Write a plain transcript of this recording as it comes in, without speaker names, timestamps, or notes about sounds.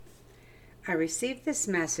I received this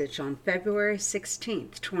message on February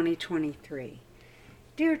 16th, 2023.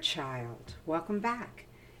 Dear child, welcome back.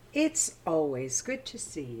 It's always good to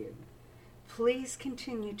see you. Please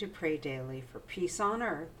continue to pray daily for peace on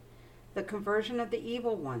earth, the conversion of the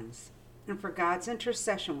evil ones, and for God's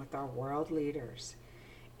intercession with our world leaders.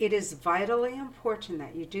 It is vitally important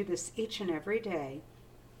that you do this each and every day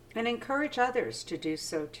and encourage others to do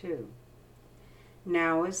so too.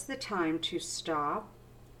 Now is the time to stop,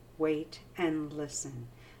 wait, and listen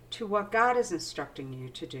to what God is instructing you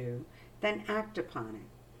to do, then act upon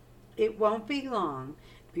it. It won't be long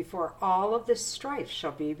before all of this strife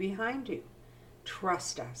shall be behind you.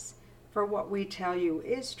 Trust us, for what we tell you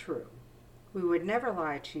is true. We would never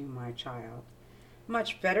lie to you, my child.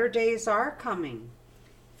 Much better days are coming,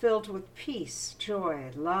 filled with peace,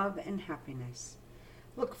 joy, love, and happiness.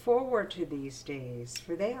 Look forward to these days,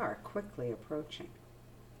 for they are quickly approaching.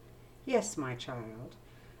 Yes, my child,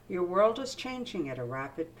 your world is changing at a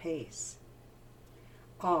rapid pace.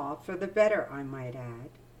 All for the better, I might add.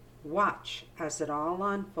 Watch as it all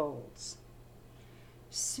unfolds.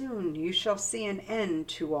 Soon you shall see an end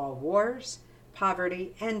to all wars,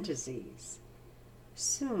 poverty, and disease.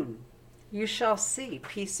 Soon you shall see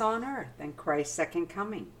peace on earth and Christ's second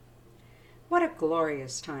coming. What a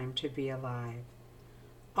glorious time to be alive.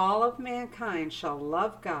 All of mankind shall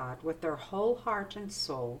love God with their whole heart and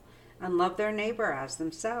soul and love their neighbor as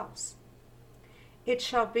themselves. It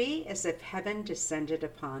shall be as if heaven descended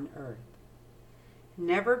upon earth.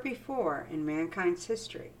 Never before in mankind's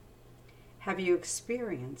history have you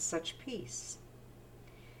experienced such peace.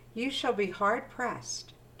 You shall be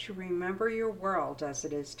hard-pressed to remember your world as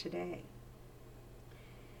it is today.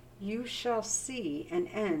 You shall see an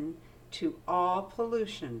end to all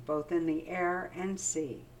pollution, both in the air and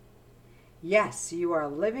sea. Yes, you are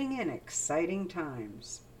living in exciting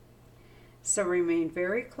times. So remain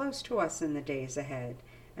very close to us in the days ahead,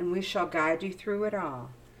 and we shall guide you through it all.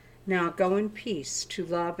 Now go in peace to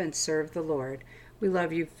love and serve the Lord. We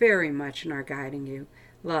love you very much and are guiding you.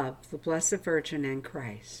 Love, the Blessed Virgin and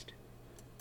Christ.